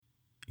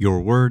Your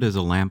word is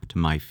a lamp to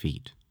my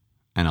feet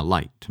and a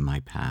light to my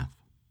path.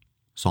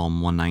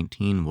 Psalm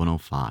 119,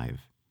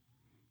 105.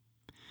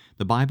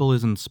 The Bible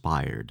is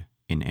inspired,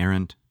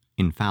 inerrant,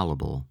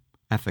 infallible,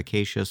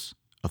 efficacious,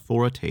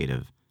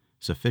 authoritative,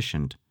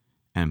 sufficient,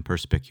 and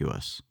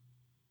perspicuous.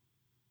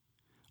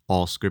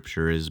 All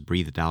Scripture is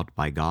breathed out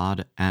by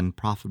God and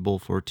profitable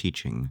for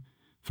teaching,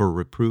 for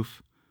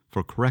reproof,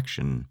 for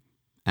correction,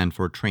 and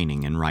for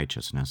training in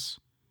righteousness.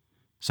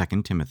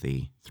 2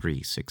 Timothy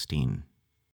 3:16.